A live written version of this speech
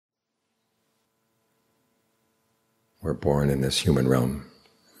we're born in this human realm.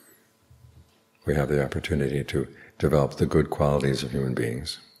 We have the opportunity to develop the good qualities of human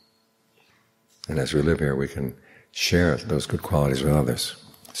beings. And as we live here, we can share those good qualities with others,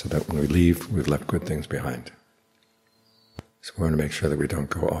 so that when we leave, we've left good things behind. So we want to make sure that we don't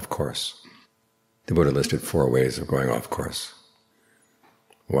go off course. The Buddha listed 4 ways of going off course.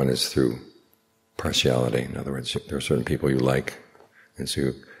 One is through partiality. In other words, there are certain people you like, and so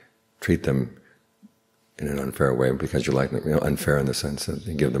you treat them in an unfair way because you like them. Unfair in the sense that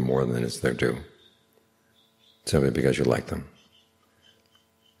you give them more than is their due, simply because you like them.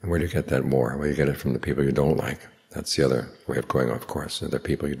 And where do you get that more? Well, you get it from the people you don't like. That's the other way of going off course. They're the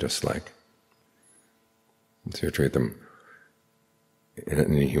people you dislike. And so you treat them in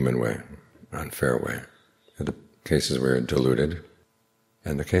an inhuman way, an unfair way. In the cases where you're deluded,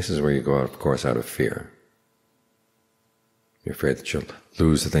 and the cases where you go off course out of fear. You're afraid that you'll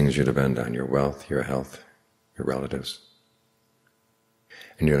lose the things you depend on, your wealth, your health, your relatives.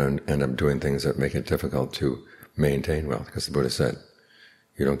 And you end up doing things that make it difficult to maintain wealth, because the Buddha said,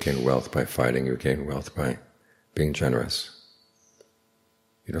 you don't gain wealth by fighting, you gain wealth by being generous.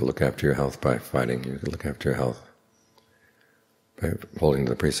 You don't look after your health by fighting, you look after your health by holding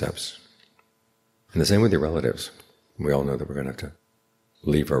to the precepts. And the same with your relatives. We all know that we're going to have to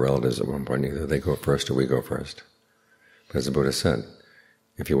leave our relatives at one point. Either they go first or we go first. But as the Buddha said,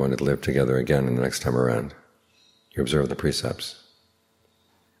 if you want to live together again in the next time around, you observe the precepts,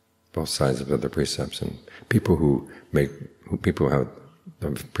 both sides of the precepts. And people who have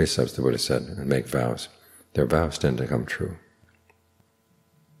the precepts, the Buddha said, and make vows, their vows tend to come true.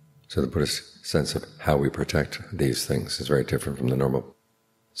 So the Buddhist sense of how we protect these things is very different from the normal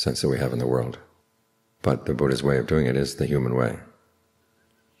sense that we have in the world. But the Buddha's way of doing it is the human way,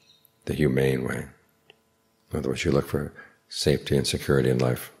 the humane way. In other words, you look for safety and security in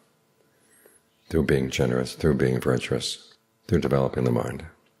life through being generous, through being virtuous, through developing the mind.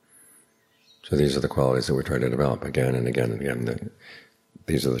 So these are the qualities that we try to develop again and again and again.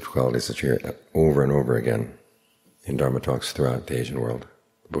 These are the qualities that you hear over and over again in Dharma talks throughout the Asian world,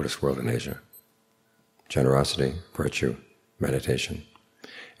 the Buddhist world in Asia. Generosity, virtue, meditation.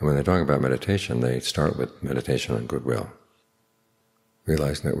 And when they talk about meditation, they start with meditation on goodwill,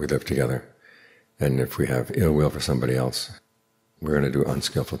 realizing that we live together. And if we have ill will for somebody else, we're going to do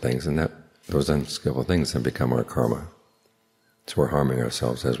unskillful things, and those unskillful things then become our karma. So we're harming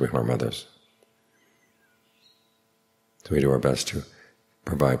ourselves as we harm others. So we do our best to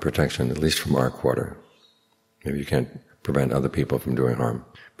provide protection, at least from our quarter. Maybe you can't prevent other people from doing harm,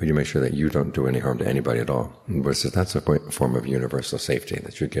 but you make sure that you don't do any harm to anybody at all. And the Buddha says that's a form of universal safety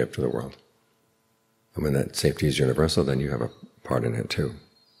that you give to the world. And when that safety is universal, then you have a part in it too.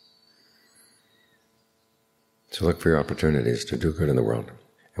 So look for your opportunities to do good in the world.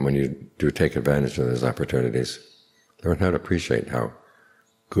 And when you do take advantage of those opportunities, learn how to appreciate how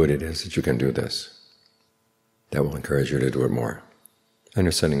good it is that you can do this. That will encourage you to do it more. And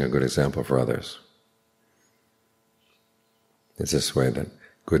you're setting a good example for others. It's this way that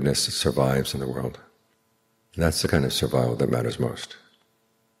goodness survives in the world. And that's the kind of survival that matters most.